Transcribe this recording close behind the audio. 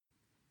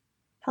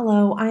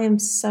Hello, I am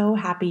so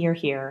happy you're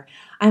here.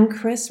 I'm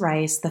Chris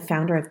Rice, the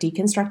founder of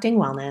Deconstructing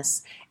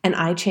Wellness, and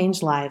I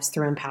change lives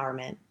through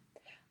empowerment.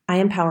 I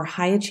empower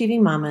high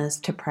achieving mamas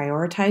to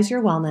prioritize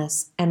your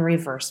wellness and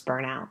reverse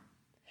burnout.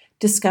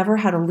 Discover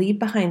how to leave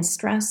behind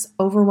stress,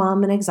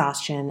 overwhelm, and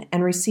exhaustion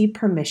and receive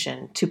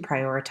permission to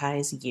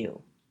prioritize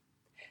you.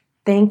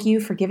 Thank you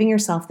for giving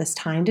yourself this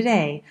time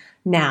today.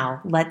 Now,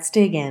 let's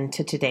dig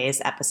into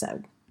today's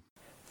episode.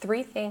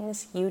 3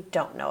 things you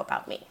don't know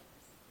about me.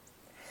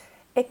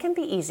 It can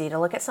be easy to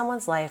look at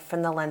someone's life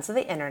from the lens of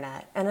the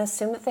internet and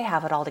assume that they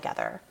have it all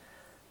together.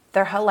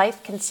 Their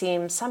life can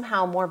seem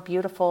somehow more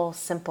beautiful,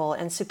 simple,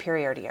 and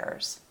superior to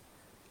yours.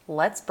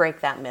 Let's break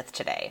that myth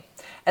today,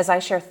 as I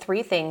share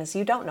 3 things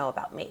you don't know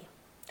about me.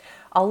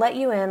 I'll let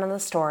you in on the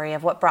story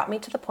of what brought me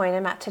to the point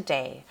I'm at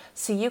today,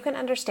 so you can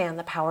understand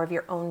the power of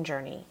your own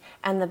journey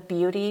and the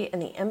beauty in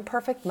the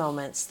imperfect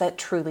moments that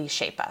truly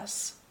shape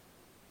us.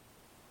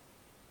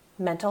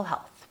 Mental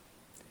health.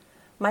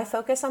 My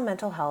focus on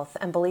mental health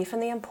and belief in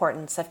the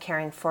importance of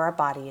caring for our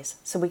bodies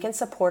so we can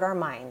support our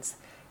minds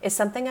is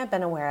something I've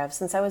been aware of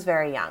since I was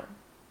very young,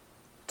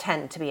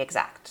 10 to be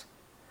exact.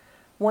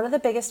 One of the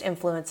biggest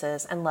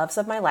influences and loves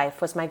of my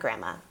life was my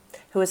grandma,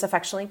 who was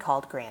affectionately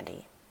called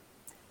Grandy.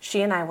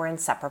 She and I were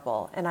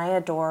inseparable, and I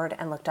adored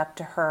and looked up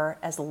to her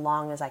as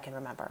long as I can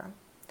remember.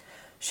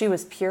 She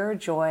was pure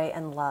joy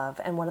and love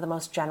and one of the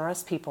most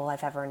generous people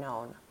I've ever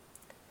known.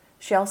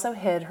 She also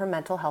hid her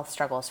mental health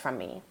struggles from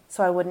me,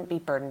 so I wouldn't be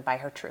burdened by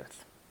her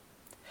truth.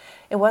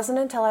 It wasn't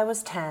until I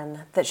was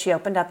 10 that she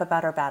opened up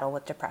about her battle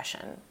with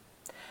depression.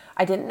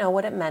 I didn't know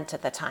what it meant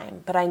at the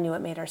time, but I knew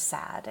it made her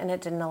sad, and it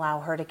didn't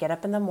allow her to get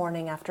up in the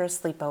morning after a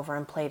sleepover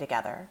and play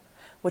together,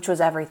 which was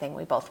everything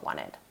we both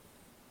wanted.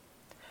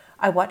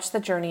 I watched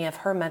the journey of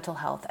her mental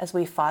health as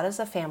we fought as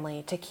a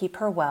family to keep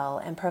her well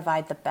and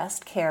provide the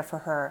best care for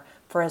her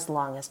for as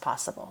long as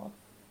possible.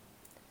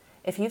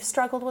 If you've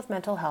struggled with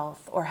mental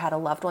health or had a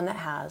loved one that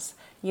has,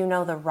 you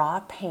know the raw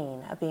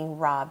pain of being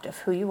robbed of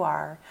who you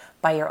are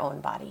by your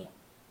own body.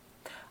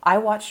 I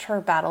watched her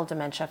battle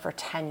dementia for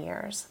 10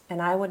 years,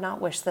 and I would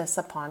not wish this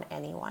upon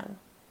anyone.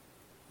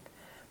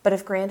 But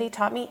if Grandy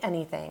taught me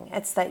anything,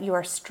 it's that you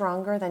are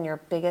stronger than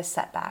your biggest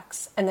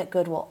setbacks and that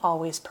good will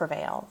always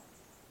prevail.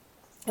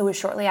 It was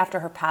shortly after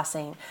her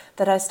passing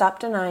that I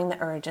stopped denying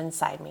the urge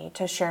inside me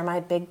to share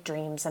my big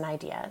dreams and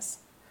ideas.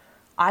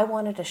 I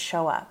wanted to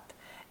show up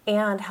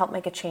and help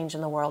make a change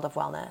in the world of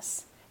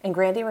wellness. And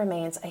Grandy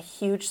remains a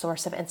huge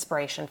source of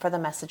inspiration for the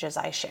messages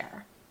I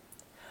share.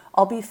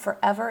 I'll be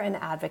forever an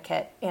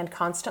advocate and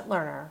constant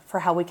learner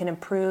for how we can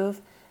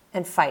improve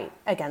and fight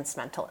against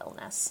mental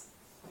illness.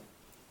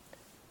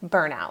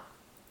 Burnout.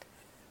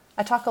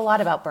 I talk a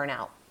lot about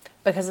burnout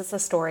because it's a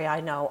story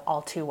I know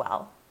all too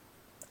well.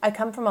 I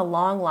come from a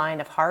long line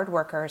of hard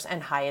workers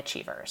and high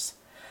achievers.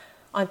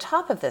 On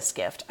top of this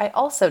gift, I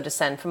also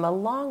descend from a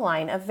long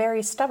line of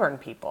very stubborn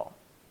people.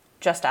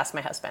 Just ask my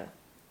husband.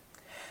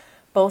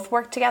 Both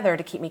work together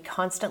to keep me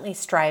constantly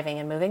striving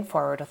and moving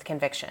forward with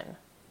conviction.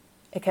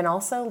 It can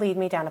also lead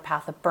me down a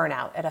path of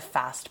burnout at a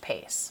fast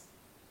pace.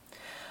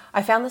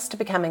 I found this to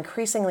become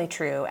increasingly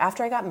true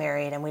after I got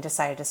married and we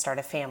decided to start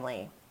a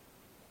family.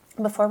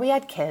 Before we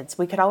had kids,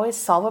 we could always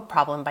solve a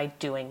problem by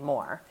doing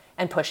more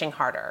and pushing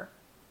harder.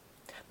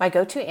 My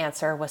go-to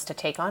answer was to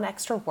take on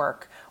extra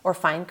work or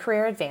find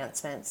career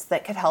advancements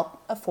that could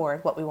help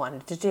afford what we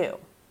wanted to do.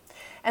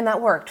 And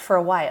that worked for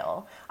a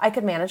while. I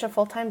could manage a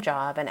full-time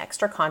job and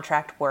extra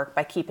contract work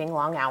by keeping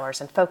long hours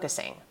and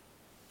focusing.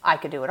 I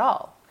could do it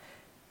all.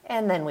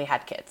 And then we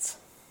had kids.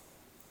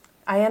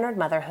 I entered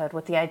motherhood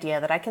with the idea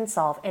that I can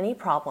solve any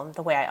problem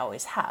the way I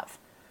always have,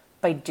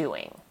 by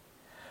doing.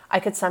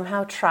 I could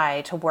somehow try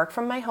to work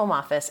from my home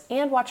office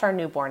and watch our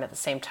newborn at the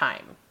same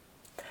time.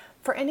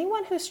 For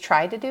anyone who's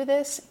tried to do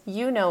this,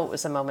 you know it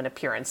was a moment of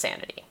pure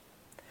insanity.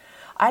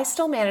 I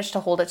still managed to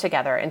hold it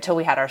together until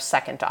we had our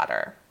second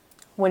daughter.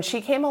 When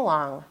she came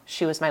along,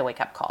 she was my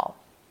wake-up call.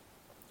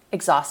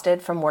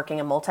 Exhausted from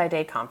working a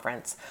multi-day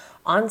conference,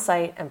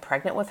 on-site and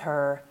pregnant with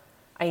her,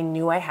 I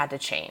knew I had to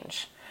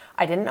change.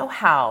 I didn't know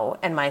how,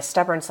 and my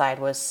stubborn side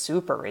was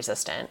super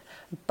resistant,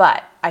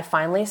 but I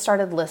finally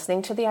started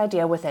listening to the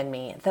idea within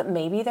me that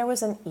maybe there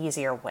was an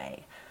easier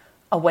way,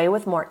 a way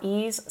with more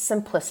ease,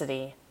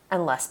 simplicity,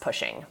 and less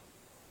pushing.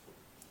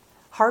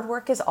 Hard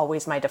work is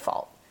always my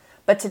default,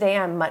 but today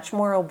I'm much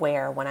more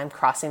aware when I'm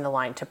crossing the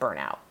line to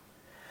burnout.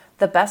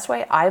 The best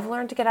way I've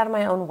learned to get out of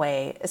my own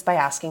way is by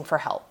asking for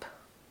help.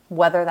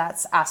 Whether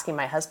that's asking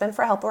my husband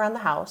for help around the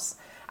house,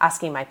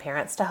 asking my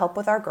parents to help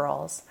with our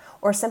girls,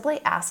 or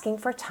simply asking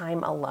for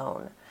time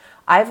alone.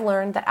 I've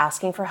learned that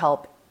asking for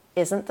help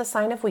isn't the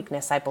sign of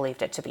weakness I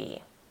believed it to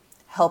be.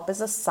 Help is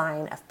a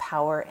sign of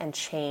power and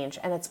change,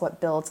 and it's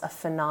what builds a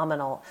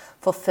phenomenal,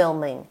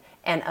 fulfilling,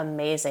 and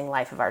amazing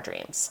life of our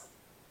dreams.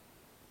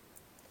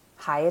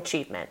 High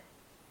achievement.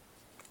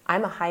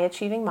 I'm a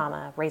high-achieving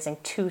mama raising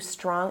 2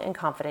 strong and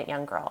confident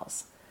young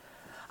girls.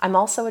 I'm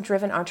also a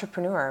driven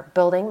entrepreneur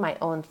building my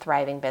own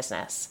thriving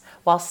business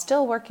while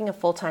still working a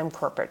full-time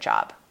corporate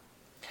job.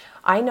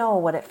 I know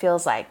what it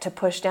feels like to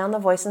push down the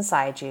voice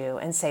inside you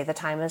and say the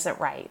time isn't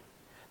right.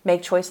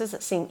 Make choices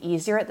that seem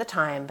easier at the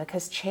time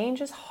because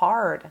change is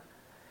hard.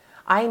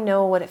 I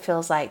know what it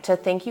feels like to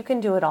think you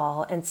can do it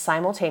all and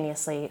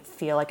simultaneously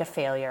feel like a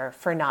failure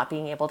for not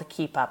being able to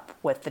keep up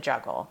with the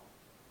juggle.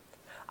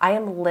 I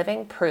am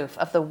living proof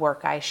of the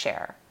work I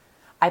share.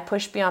 I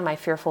push beyond my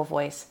fearful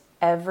voice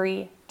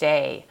every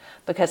day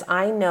because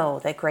I know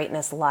that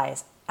greatness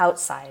lies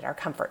outside our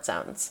comfort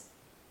zones.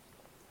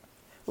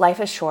 Life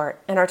is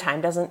short, and our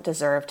time doesn't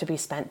deserve to be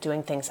spent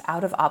doing things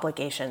out of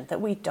obligation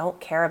that we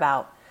don't care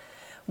about.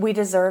 We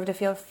deserve to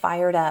feel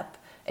fired up,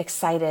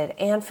 excited,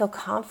 and feel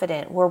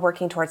confident we're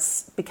working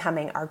towards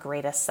becoming our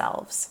greatest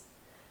selves.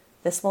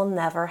 This will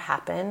never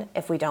happen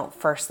if we don't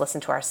first listen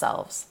to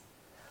ourselves.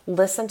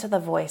 Listen to the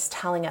voice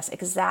telling us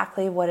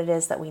exactly what it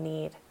is that we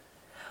need.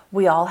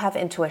 We all have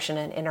intuition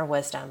and inner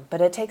wisdom, but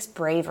it takes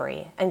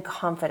bravery and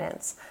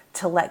confidence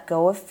to let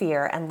go of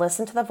fear and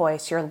listen to the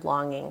voice you're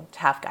longing to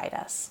have guide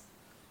us.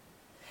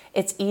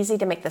 It's easy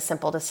to make the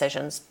simple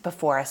decisions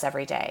before us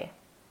every day.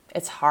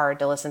 It's hard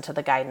to listen to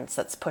the guidance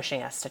that's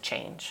pushing us to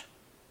change.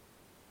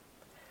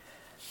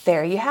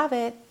 There you have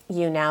it.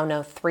 You now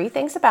know 3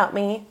 things about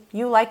me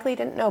you likely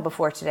didn't know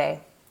before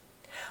today.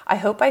 I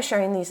hope by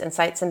sharing these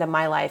insights into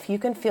my life, you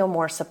can feel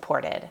more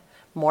supported,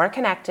 more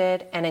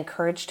connected, and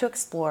encouraged to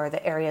explore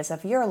the areas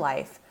of your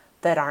life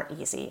that aren't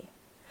easy.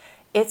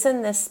 It's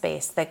in this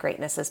space that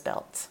greatness is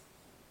built.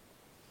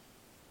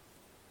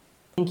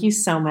 Thank you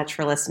so much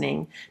for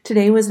listening.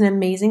 Today was an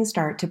amazing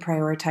start to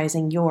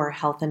prioritizing your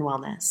health and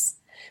wellness.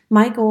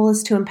 My goal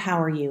is to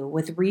empower you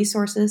with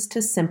resources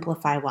to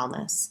simplify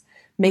wellness,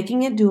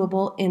 making it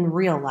doable in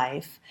real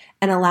life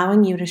and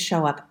allowing you to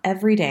show up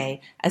every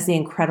day as the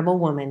incredible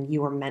woman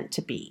you were meant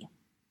to be.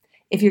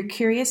 If you're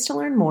curious to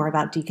learn more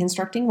about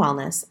deconstructing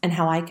wellness and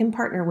how I can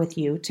partner with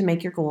you to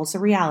make your goals a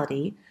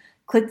reality,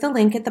 click the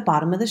link at the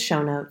bottom of the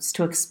show notes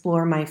to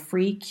explore my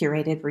free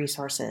curated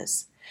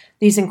resources.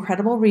 These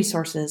incredible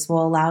resources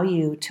will allow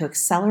you to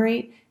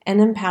accelerate and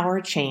empower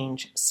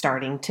change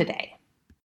starting today.